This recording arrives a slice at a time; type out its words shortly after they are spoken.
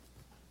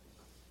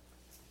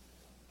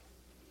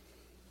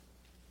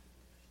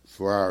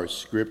For our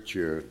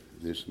scripture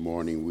this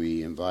morning,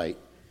 we invite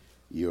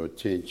your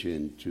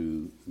attention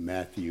to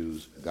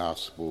Matthew's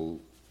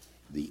Gospel,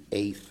 the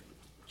 8th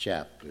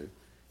chapter.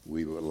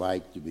 We would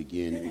like to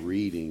begin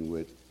reading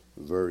with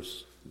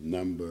verse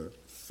number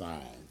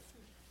 5.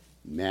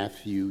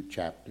 Matthew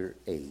chapter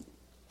 8,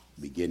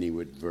 beginning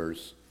with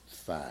verse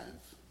 5.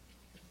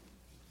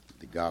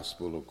 The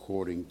Gospel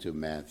according to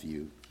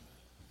Matthew,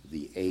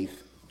 the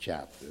 8th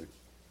chapter,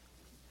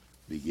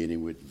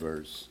 beginning with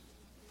verse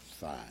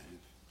 5.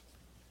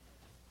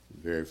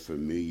 Very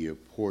familiar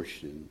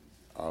portion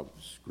of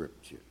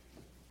Scripture.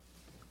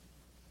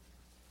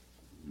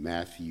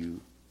 Matthew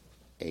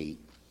 8,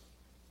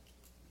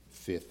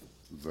 5th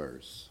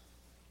verse.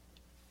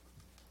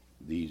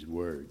 These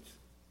words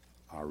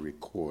are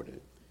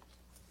recorded.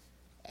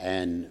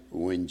 And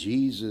when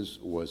Jesus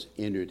was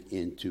entered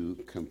into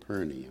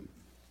Capernaum,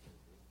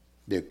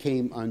 there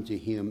came unto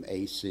him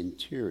a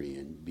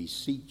centurion,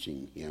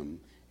 beseeching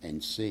him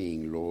and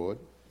saying, Lord,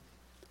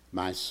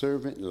 my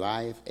servant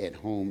lieth at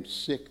home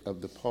sick of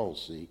the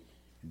palsy,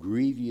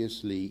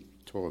 grievously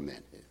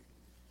tormented.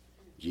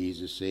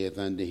 Jesus saith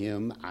unto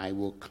him, I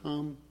will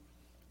come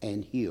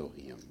and heal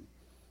him.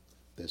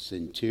 The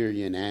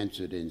centurion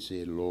answered and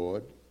said,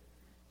 Lord,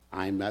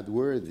 I am not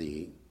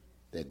worthy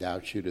that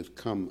thou shouldest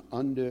come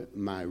under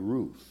my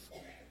roof,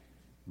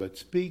 but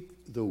speak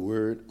the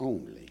word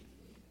only,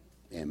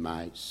 and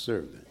my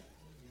servant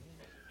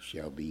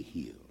shall be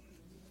healed.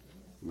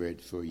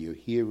 Read for your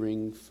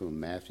hearing from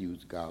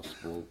Matthew's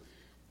Gospel,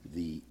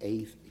 the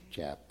 8th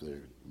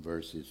chapter,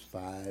 verses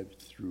 5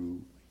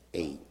 through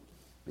 8.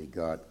 May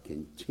God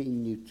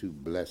continue to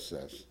bless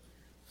us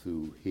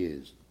through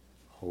his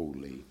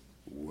holy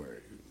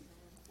word.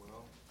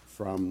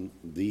 From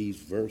these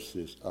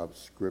verses of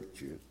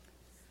Scripture,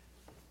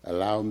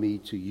 allow me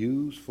to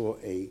use for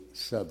a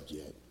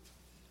subject,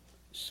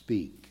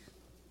 speak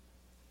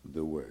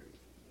the word.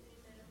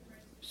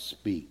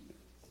 Speak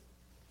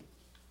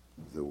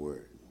the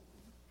word.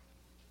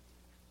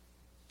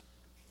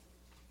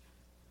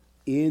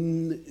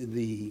 In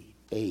the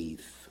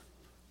 8th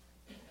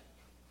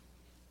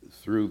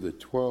through the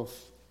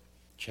 12th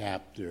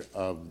chapter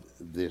of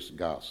this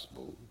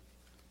gospel,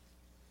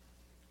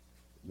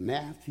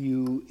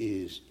 Matthew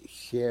is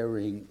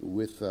sharing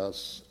with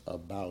us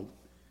about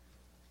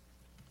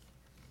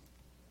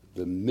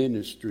the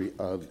ministry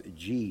of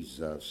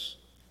Jesus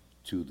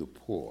to the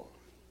poor,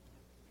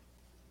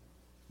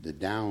 the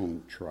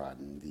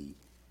downtrodden, the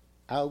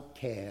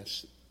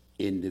outcast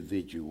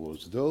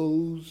individuals,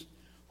 those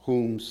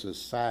whom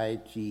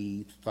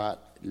society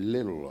thought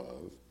little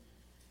of,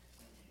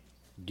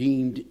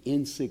 deemed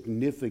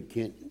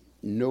insignificant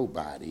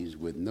nobodies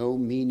with no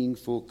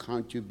meaningful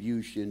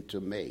contribution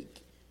to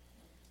make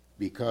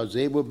because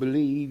they were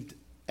believed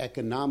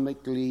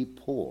economically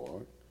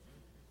poor,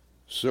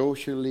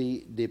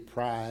 socially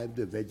deprived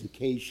of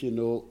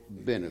educational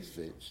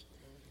benefits,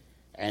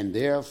 and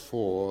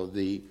therefore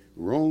the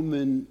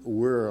Roman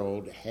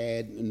world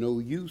had no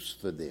use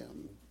for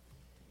them.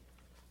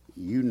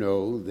 You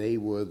know, they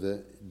were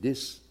the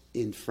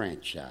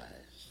disenfranchised.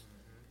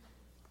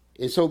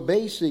 And so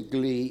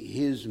basically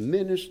his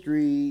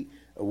ministry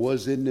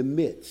was in the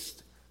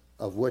midst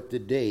of what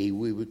today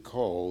we would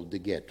call the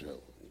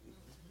ghetto.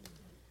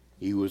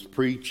 He was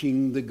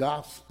preaching the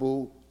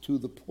gospel to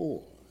the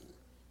poor.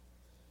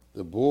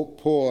 The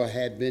poor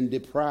had been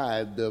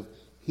deprived of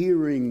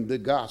hearing the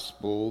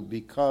gospel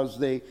because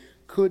they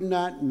could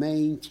not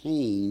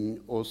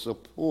maintain or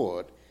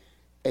support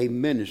a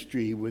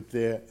ministry with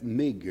their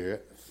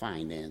meager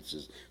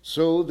finances.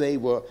 So they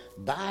were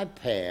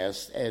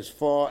bypassed as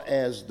far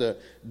as the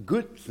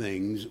good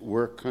things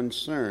were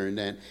concerned.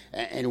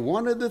 And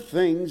one of the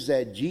things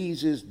that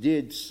Jesus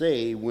did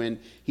say when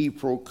he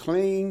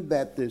proclaimed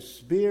that the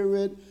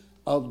Spirit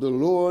of the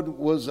Lord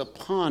was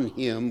upon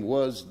him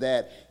was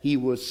that he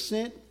was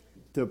sent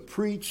to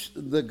preach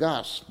the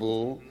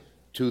gospel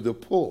to the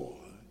poor.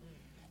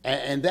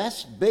 And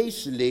that's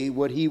basically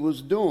what he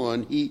was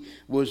doing. He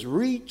was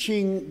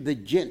reaching the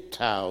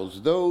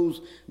Gentiles,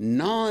 those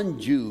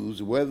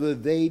non-Jews, whether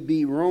they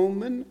be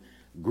Roman,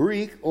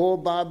 Greek, or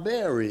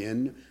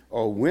barbarian,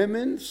 or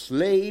women,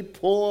 slave,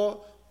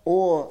 poor,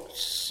 or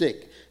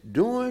sick.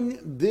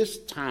 During this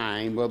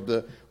time of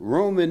the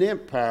Roman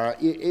Empire,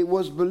 it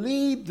was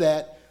believed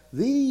that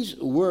these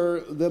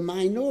were the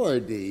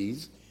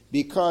minorities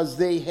because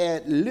they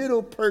had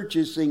little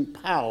purchasing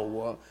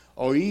power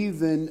or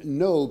even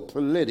no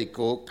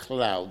political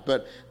clout.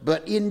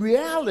 But in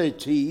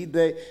reality,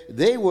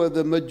 they were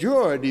the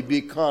majority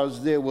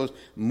because there was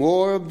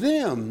more of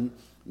them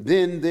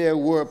than there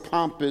were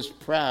pompous,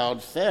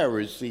 proud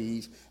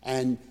Pharisees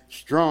and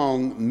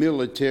strong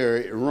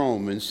military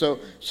Romans.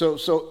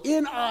 So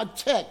in our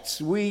text,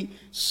 we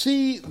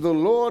see the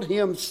Lord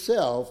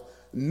himself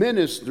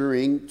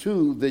ministering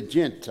to the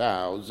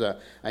Gentiles.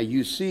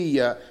 You see,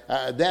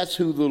 that's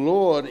who the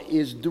Lord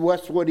is.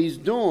 That's what he's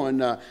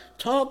doing,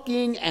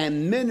 talking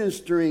and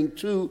ministering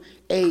to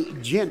a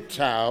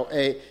Gentile,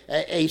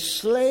 a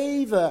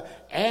slave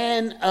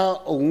and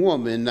a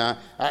woman.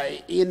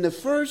 In the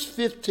first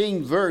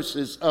 15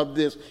 verses of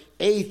this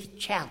 8th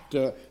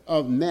chapter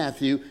of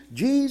Matthew,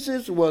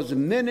 Jesus was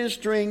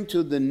ministering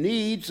to the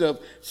needs of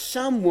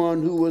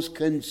someone who was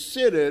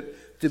considered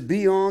to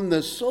be on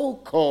the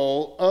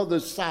so-called other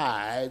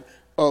side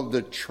of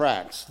the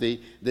tracks. The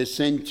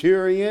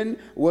centurion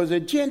was a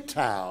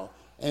Gentile,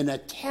 an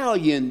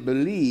Italian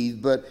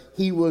believed, but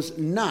he was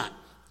not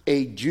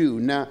a Jew.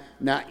 Now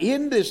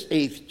in this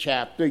 8th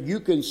chapter, you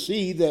can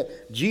see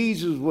that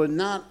Jesus was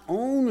not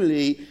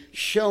only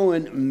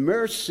showing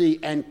mercy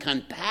and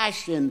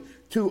compassion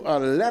to a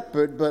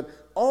leopard, but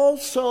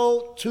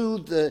also to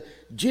the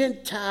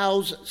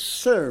Gentile's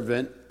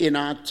servant in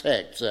our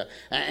text.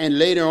 And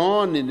later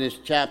on in this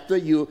chapter,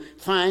 you'll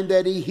find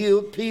that he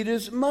healed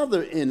Peter's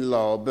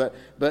mother-in-law.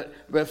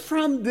 But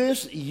from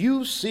this,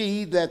 you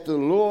see that the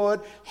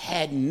Lord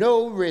had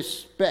no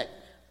respect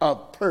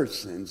of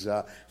persons,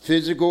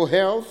 physical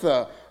health,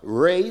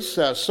 race,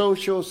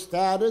 social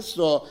status,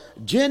 or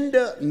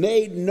gender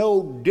made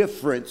no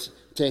difference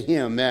to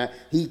him.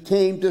 He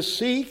came to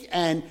seek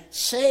and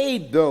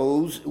save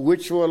those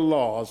which were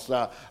lost.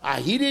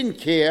 He didn't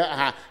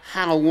care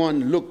how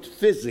one looked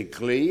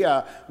physically,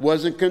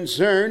 wasn't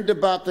concerned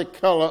about the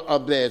color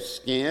of their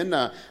skin,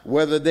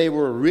 whether they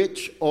were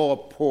rich or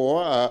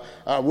poor,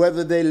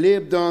 whether they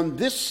lived on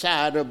this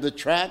side of the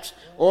tracks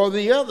or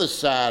the other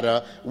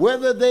side,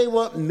 whether they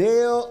were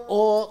male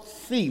or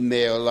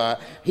female.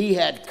 He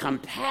had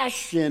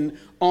compassion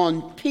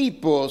on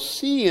people,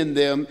 seeing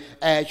them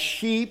as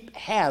sheep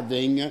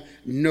having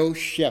no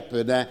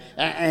shepherd.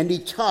 And he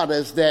taught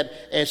us that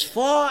as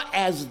far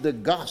as the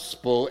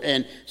gospel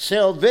and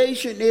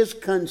salvation is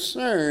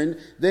concerned,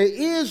 there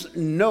is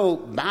no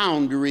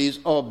boundaries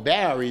or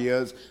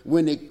barriers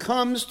when it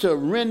comes to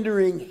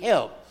rendering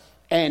help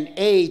and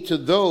aid to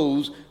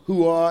those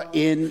who are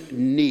in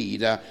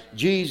need.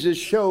 Jesus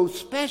showed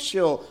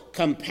special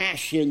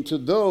compassion to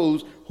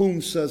those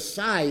whom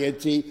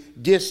society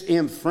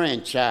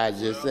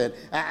disenfranchises.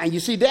 And you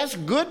see, that's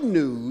good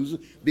news,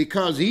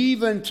 because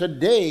even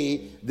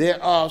today there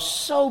are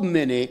so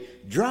many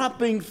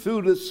dropping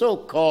through the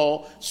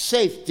so-called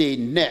safety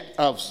net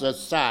of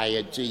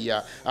society.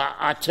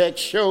 Our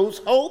text shows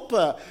hope.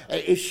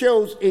 It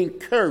shows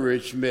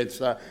encouragement.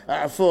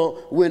 For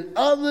when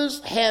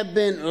others have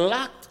been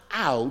locked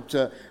out,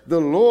 the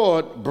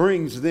Lord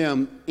brings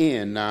them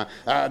in.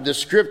 The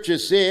scripture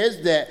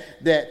says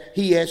that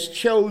he has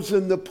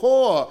chosen the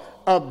poor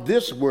of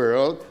this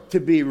world to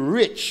be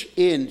rich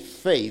in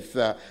faith.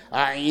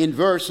 In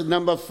verse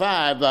number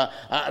 5,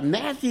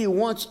 Matthew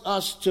wants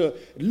us to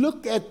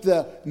look at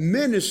the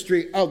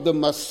ministry of the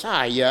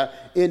Messiah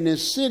in the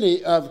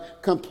city of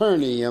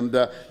Capernaum.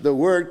 The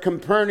word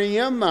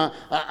Capernaum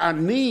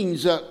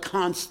means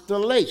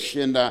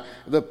constellation,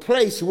 the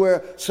place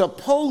where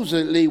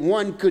supposedly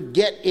one could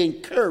get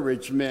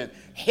encouragement,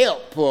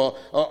 help, or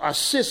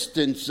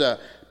assistance,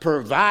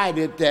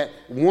 provided that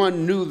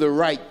one knew the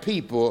right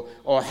people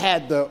or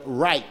had the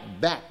right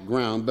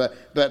background.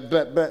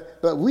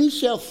 But we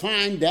shall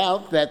find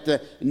out that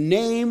the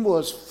name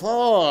was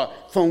far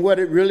from what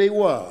it really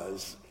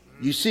was.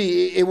 You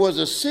see, it was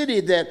a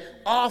city that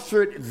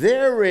offered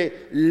very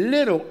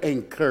little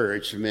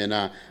encouragement,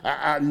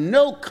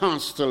 no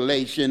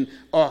consolation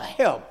or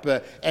help,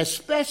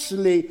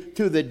 especially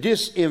to the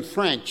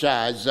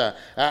disenfranchised.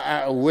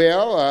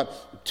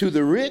 To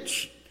the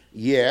rich,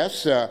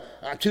 yes,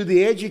 to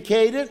the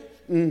educated,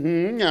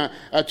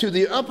 to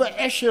the upper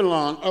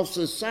echelon of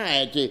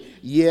society,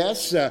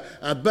 yes,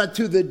 but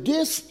to the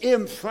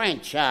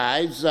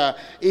disenfranchised,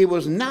 it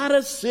was not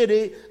a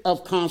city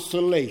of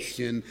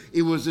consolation.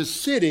 It was a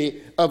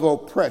city of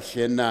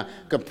oppression.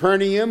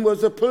 Capernaum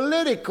was a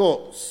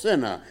political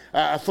center,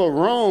 for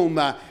Rome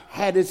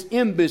had its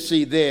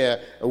embassy there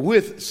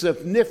with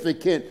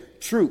significant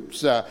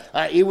troops.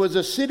 It was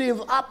a city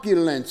of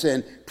opulence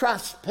and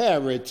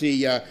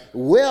prosperity,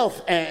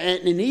 wealth,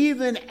 and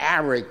even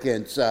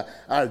arrogance.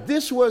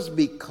 This was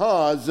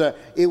because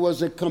it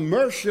was a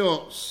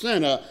commercial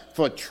center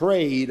for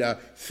trade,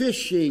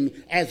 fishing,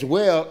 as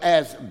well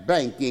as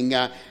banking.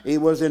 It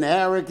was an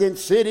arrogant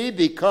city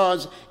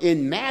because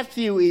in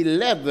Matthew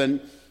 11,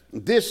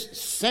 this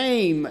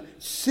same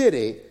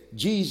city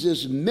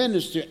Jesus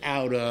ministered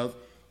out of,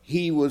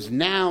 he was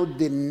now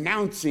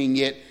denouncing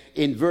it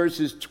in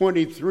verses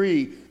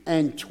 23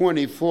 and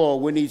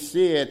 24, when he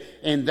said,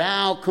 "And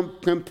thou,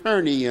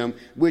 Capernaum,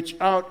 which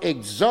art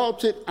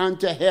exalted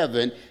unto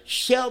heaven,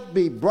 shalt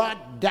be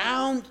brought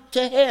down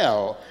to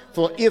hell.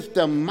 For if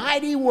the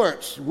mighty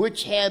works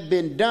which have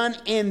been done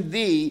in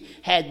thee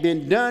had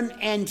been done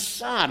in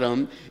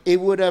Sodom, it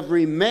would have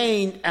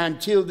remained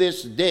until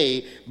this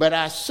day. But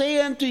I say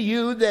unto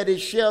you that it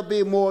shall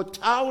be more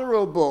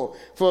tolerable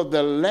for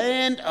the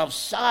land of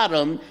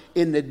Sodom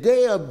in the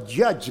day of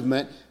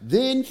judgment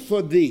than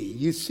for thee.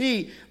 You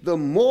see, the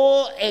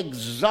more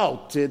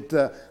exalted,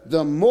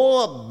 the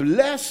more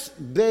blessed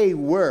they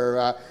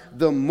were,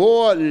 the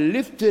more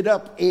lifted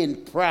up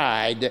in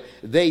pride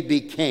they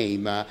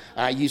became.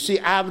 You see,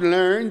 I've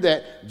learned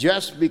that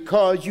just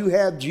because you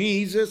have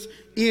Jesus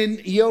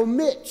in your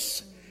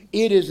midst,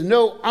 it is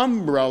no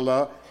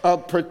umbrella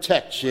of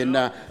protection.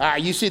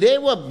 You see, they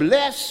were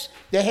blessed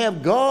to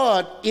have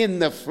God in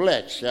the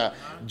flesh.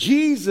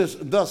 Jesus,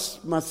 the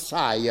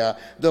Messiah,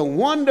 the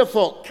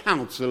wonderful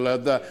counselor,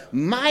 the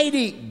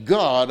mighty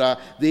God,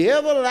 the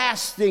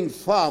everlasting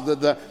Father,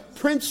 the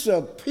Prince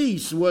of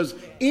Peace was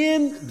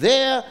in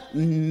their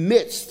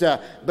midst.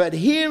 But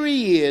here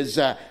he is,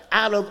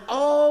 out of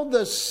all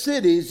the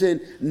cities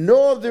in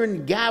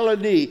northern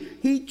Galilee,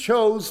 he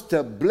chose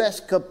to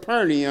bless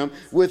Capernaum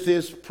with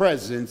his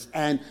presence.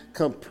 And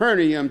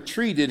Capernaum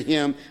treated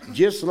him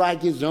just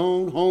like his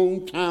own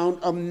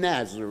hometown of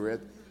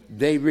Nazareth.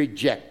 They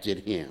rejected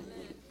him.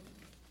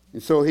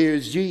 And so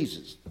here's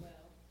Jesus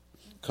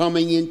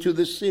coming into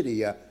the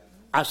city, a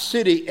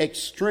city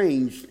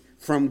estranged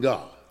from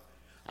God.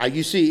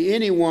 You see,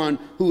 anyone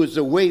who is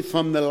away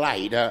from the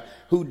light,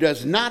 who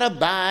does not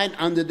abide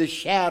under the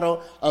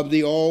shadow of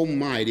the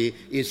Almighty,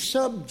 is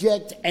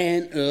subject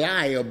and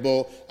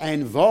liable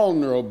and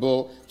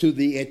vulnerable to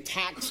the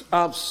attacks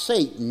of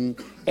Satan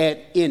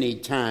at any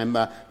time.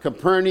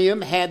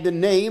 Capernaum had the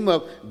name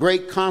of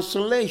great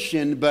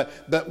consolation, but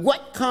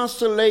what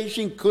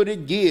consolation could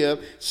it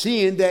give,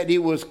 seeing that it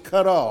was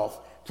cut off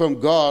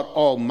from God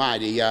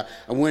Almighty?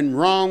 When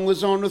Rome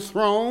was on the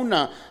throne,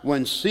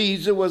 when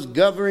Caesar was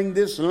governing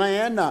this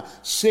land,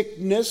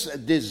 sickness,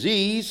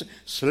 disease,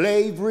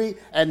 slavery,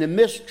 and the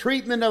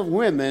mistreatment of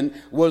women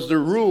was the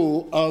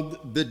rule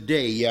of the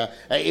day.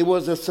 It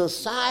was a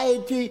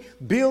society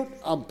built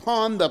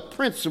upon the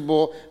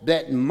principle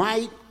that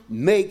might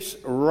makes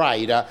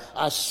right,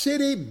 a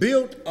city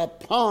built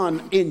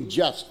upon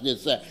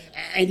injustice.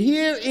 And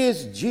here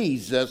is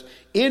Jesus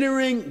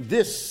entering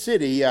this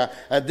city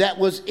that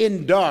was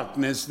in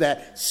darkness,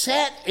 that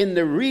sat in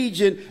the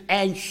region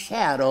and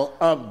shadow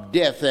of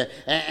death.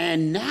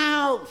 And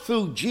now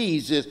through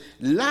Jesus,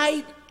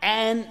 light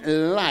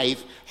and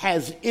life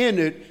has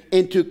entered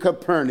into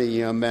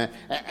Capernaum.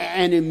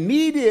 And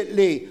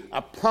immediately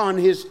upon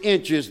his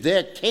entrance,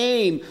 there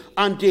came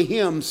unto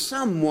him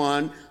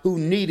someone who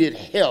needed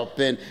help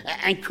and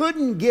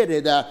couldn't get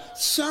it.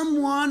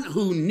 Someone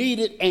who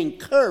needed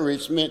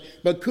encouragement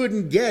but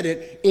couldn't get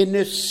it in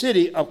this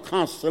city of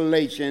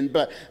consolation.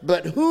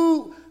 But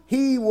who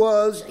he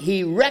was,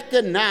 he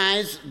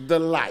recognized the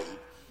light.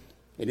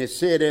 And it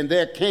said, and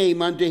there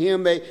came unto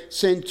him a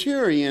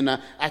centurion, a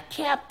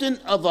captain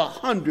of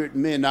 100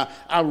 men,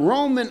 a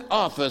Roman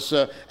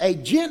officer, a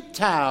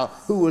Gentile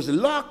who was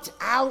locked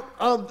out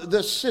of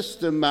the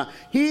system.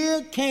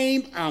 Here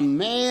came a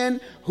man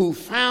who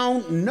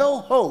found no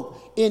hope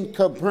in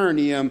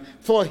Capernaum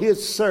for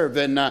his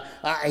servant.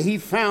 He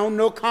found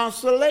no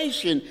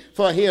consolation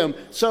for him.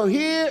 So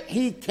here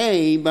he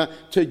came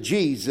to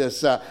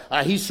Jesus.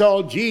 He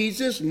saw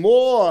Jesus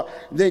more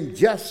than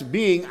just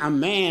being a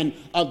man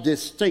of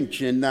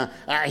distinction.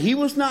 He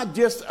was not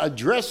just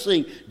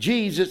addressing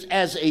Jesus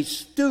as a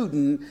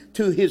student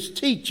to his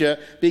teacher,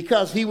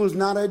 because he was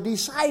not a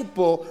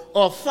disciple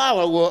or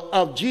follower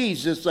of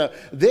Jesus.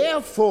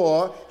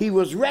 Therefore, he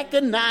was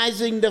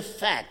recognizing the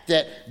fact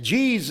that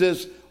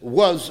Jesus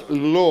was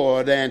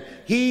Lord and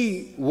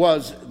he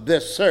was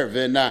the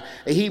servant.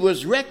 He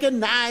was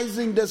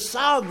recognizing the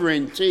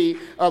sovereignty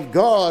of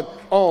God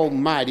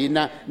Almighty.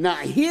 Now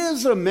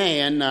here's a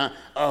man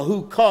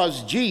who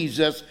caused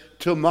Jesus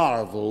to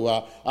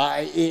marvel.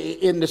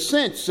 In the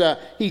sense,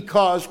 he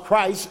caused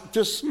Christ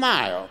to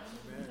smile.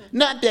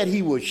 Not that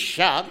he was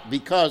shocked,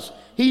 because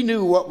he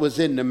knew what was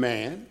in the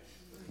man,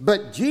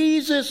 but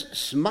Jesus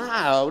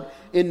smiled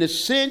in the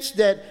sense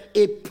that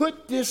it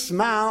put this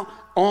smile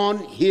on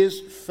his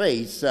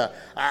face.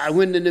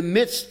 When in the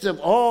midst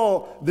of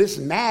all this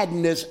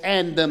madness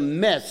and the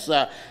mess,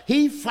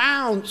 he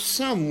found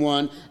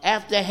someone,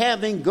 after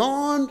having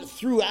gone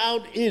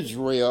throughout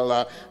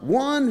Israel,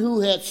 one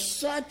who had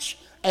such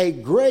a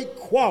great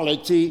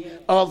quality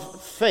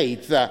of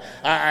faith.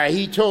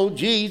 He told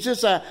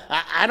Jesus,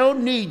 I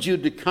don't need you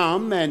to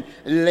come and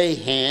lay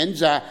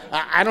hands.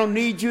 I don't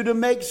need you to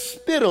make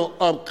spittle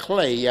of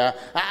clay.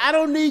 I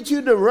don't need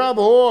you to rub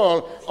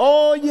oil.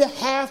 All you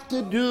have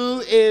to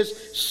do is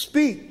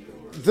speak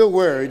the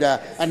word.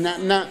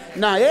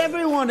 Now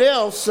everyone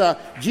else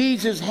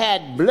Jesus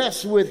had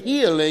blessed with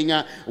healing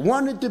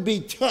wanted to be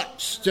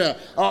touched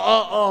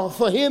or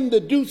for him to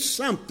do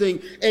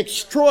something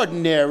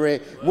extraordinary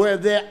where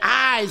their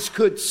eyes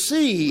could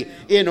see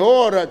in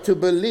order to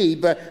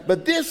believe.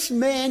 But this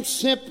man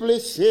simply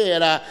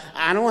said,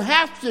 I don't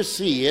have to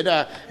see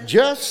it,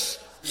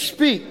 just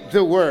speak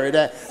the word.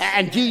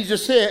 And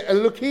Jesus said,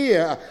 look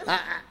here,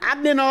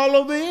 I've been all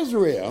over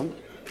Israel,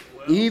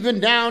 even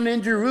down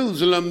in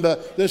Jerusalem,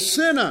 the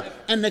center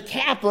and the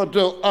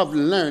capital of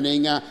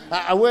learning,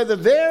 where the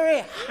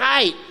very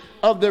height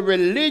of the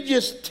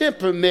religious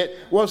temperament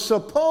was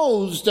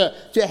supposed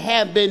to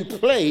have been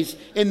placed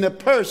in the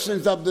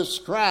persons of the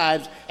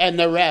scribes and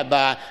the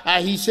rabbi.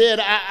 He said,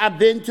 I've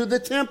been to the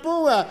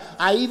temple.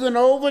 I even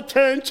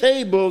overturned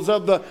tables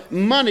of the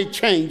money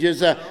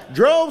changers,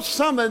 drove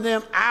some of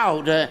them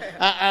out.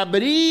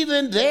 But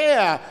even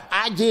there,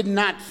 I did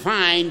not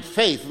find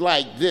faith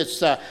like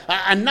this.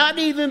 Not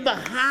even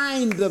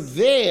behind the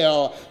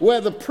veil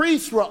where the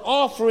priests were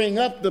offering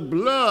up the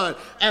blood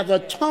of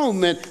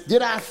atonement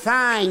did I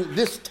find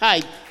this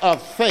type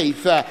of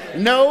faith.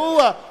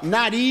 No,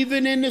 not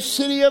even in the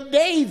city of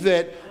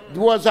David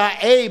was I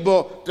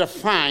able to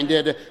find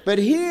it. But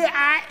here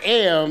I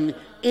am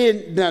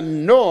in the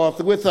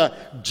north with a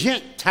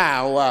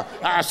Gentile,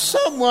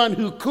 someone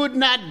who could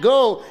not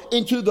go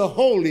into the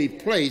holy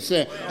place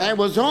and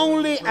was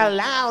only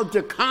allowed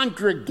to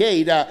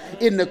congregate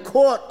in the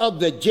court of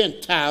the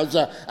Gentiles,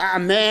 a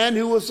man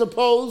who was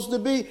supposed to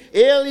be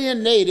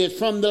alienated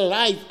from the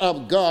life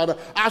of God,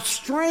 a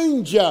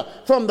stranger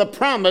from the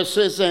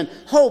promises and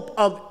hope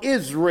of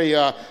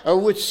Israel,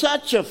 with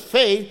such a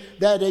faith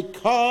that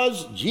it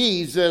caused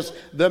Jesus,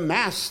 the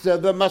Master,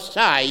 the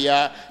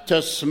Messiah,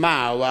 to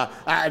smile.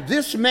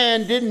 This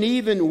man didn't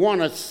even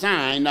want a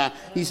sign.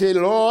 He said,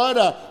 Lord,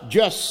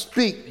 just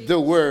speak the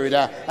word.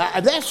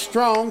 That's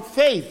strong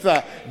faith,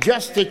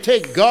 just to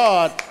take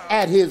God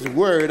at his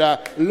word.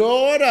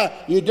 Lord,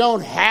 you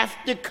don't have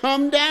to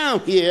come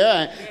down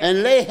here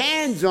and lay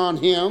hands on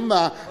him.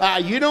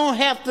 You don't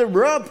have to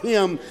rub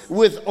him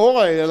with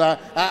oil.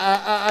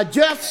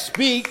 Just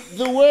speak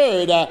the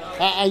word.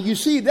 You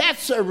see,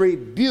 that's a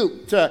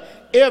rebuke to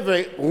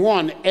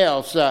everyone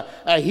else.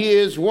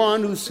 Here's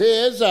one who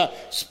says,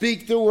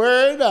 speak the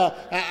word.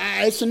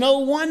 It's no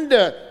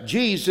wonder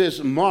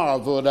Jesus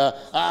marveled,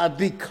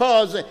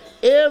 because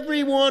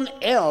everyone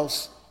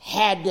else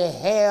had to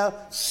have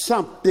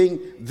something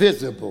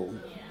visible.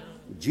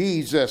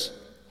 Jesus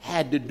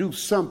had to do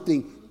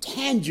something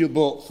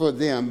tangible for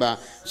them,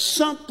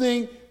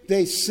 something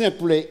they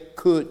simply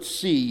could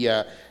see.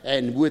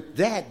 And with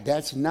that,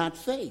 that's not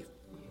faith.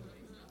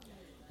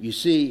 You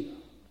see,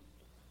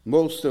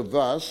 most of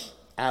us,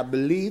 I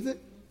believe it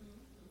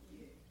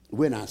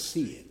when I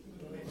see it.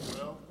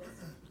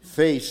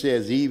 Faith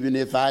says, even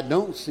if I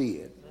don't see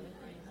it,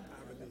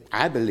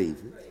 I believe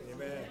it.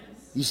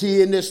 You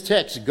see, in this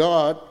text,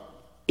 God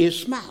is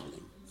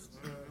smiling.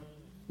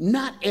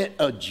 Not at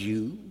a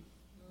Jew,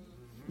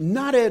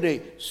 not at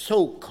a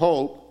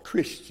so-called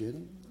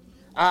Christian.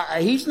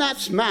 He's not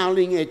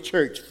smiling at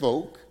church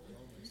folk.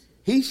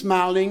 He's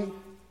smiling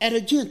at a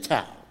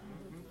Gentile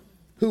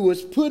who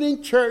was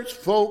putting church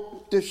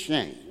folk to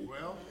shame.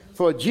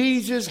 For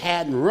Jesus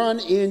had run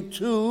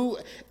into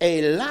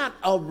a lot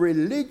of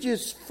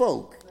religious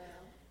folk,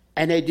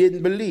 and they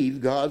didn't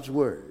believe God's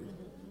word.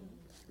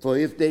 For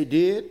if they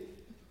did,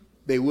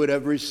 they would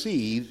have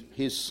received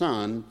his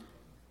son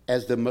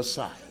as the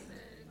Messiah.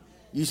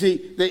 You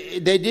see,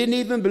 they didn't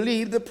even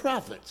believe the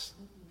prophets.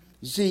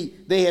 You see,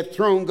 they had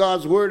thrown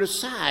God's word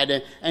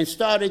aside and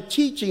started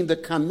teaching the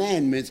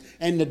commandments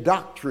and the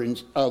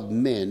doctrines of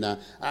men.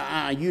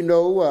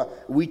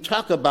 We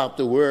talk about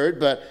the word,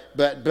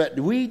 but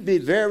we'd be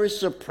very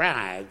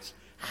surprised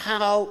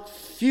how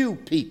few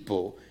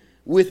people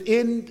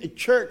within the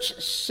church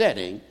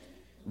setting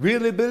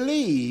really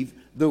believe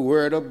the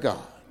word of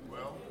God.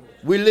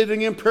 We're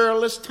living in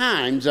perilous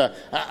times.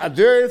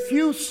 Very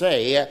few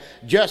say,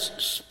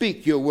 just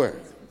speak your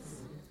word.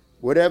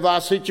 Whatever our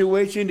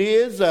situation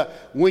is,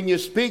 when you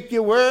speak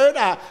your word,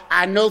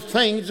 I know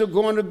things are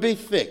going to be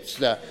fixed.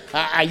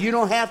 You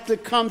don't have to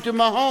come to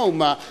my home.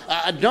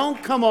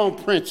 Don't come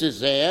on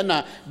Princess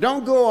Anne.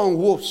 Don't go on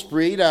Wolf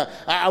Street.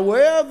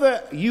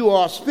 Wherever you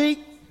are,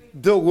 speak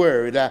the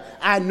word.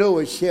 I know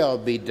it shall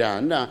be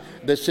done.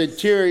 The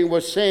centurion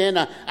was saying,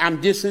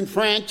 I'm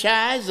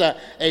disenfranchised.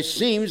 It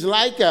seems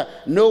like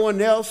no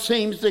one else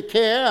seems to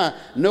care.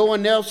 No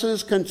one else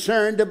is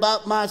concerned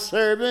about my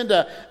servant.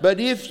 But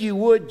if you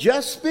would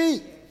just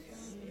speak,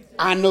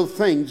 I know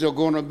things are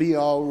going to be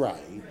all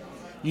right.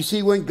 You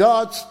see, when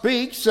God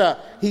speaks,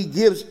 he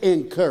gives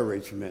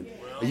encouragement.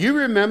 You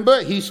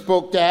remember he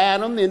spoke to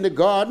Adam in the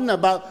garden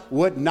about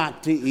what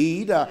not to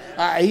eat.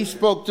 He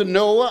spoke to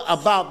Noah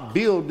about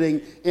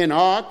building an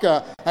ark.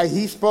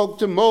 He spoke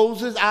to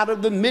Moses out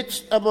of the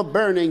midst of a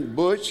burning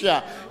bush.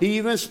 He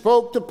even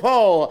spoke to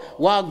Paul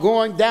while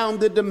going down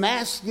the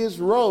Damascus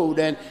road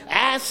and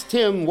asked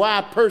him,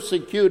 why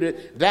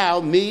persecuted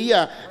thou me?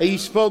 He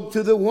spoke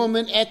to the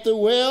woman at the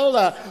well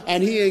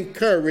and he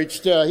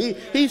encouraged her.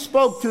 He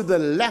spoke to the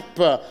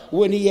leper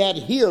when he had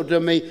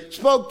him. He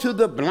spoke to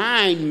the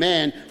blind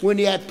man when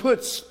he had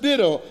put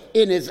spittle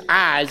in his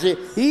eyes.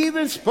 He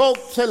even spoke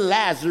to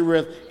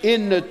Lazarus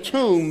in the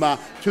tomb,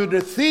 to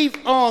the thief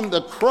on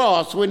the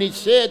cross when he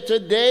said,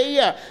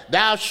 today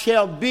thou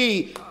shalt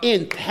be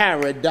in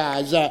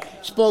paradise.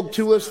 Spoke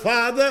to his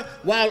Father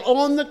while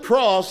on the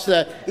cross,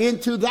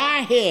 into thy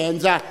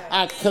hands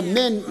I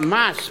commend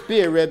my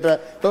spirit.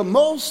 But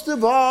most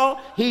of all,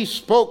 he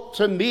spoke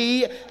to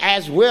me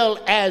as well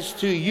as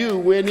to you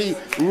when he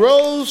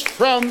rose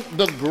from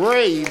the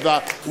grave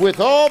with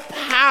all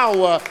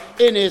power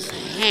in his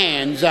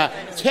hands,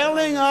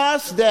 telling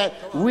us that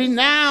we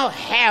now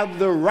have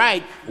the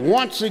right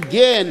once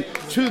again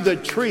to the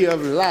tree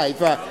of life.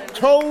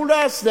 Told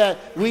us that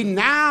we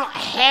now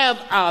have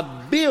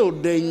a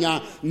building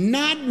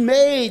not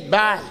made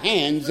by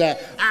hands,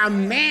 our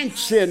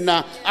mansion,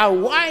 a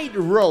white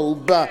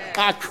robe,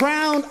 a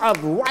crown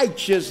of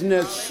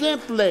righteousness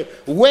simply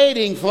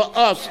waiting for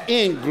us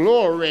in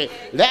glory.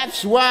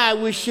 That's why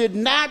we should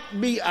not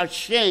be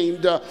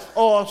ashamed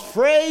or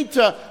afraid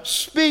to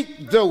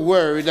speak the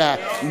word.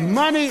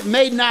 Money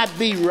may not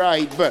be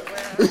right, but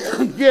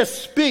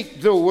just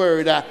speak the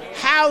word.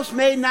 House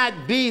may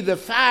not be the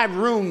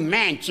 5-room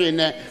mansion,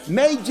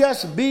 may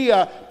just be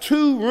a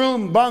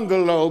 2-room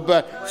bungalow,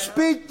 but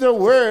speak the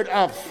word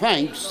of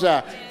thanks.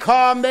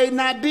 Car may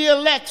not be a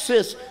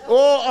Lexus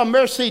or a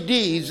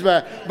Mercedes,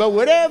 but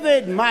whatever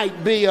it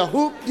might be, a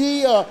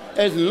hoopty, or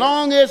as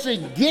long as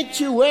it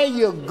gets you where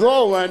you're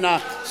going,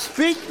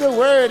 speak the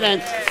word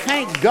and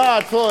thank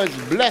God for his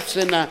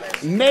blessing.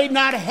 May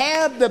not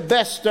have the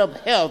best of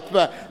health,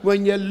 but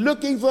when you're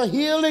looking for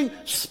healing,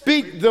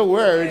 speak the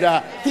word.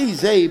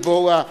 He's able.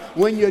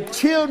 When your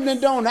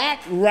children don't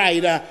act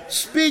right,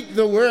 speak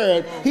the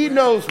word. He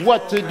knows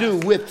what to do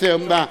with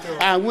them.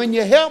 When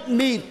your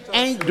helpmeet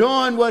ain't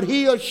doing what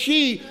he or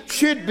she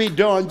should be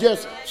doing,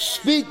 just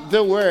speak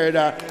the word.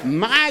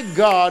 My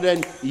God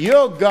and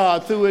your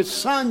God, through his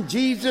son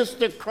Jesus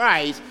the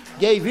Christ,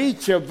 gave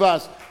each of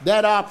us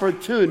that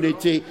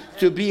opportunity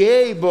to be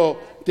able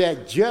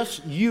that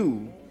just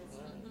you,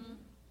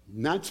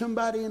 not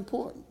somebody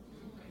important,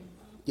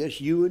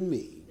 just you and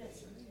me,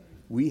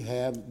 we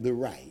have the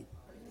right,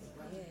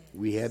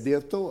 we have the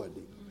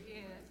authority,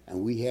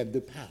 and we have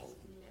the power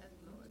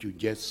to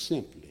just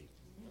simply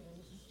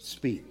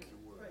speak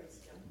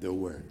the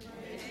word.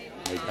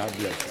 May God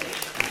bless you.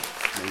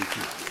 Thank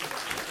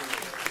you.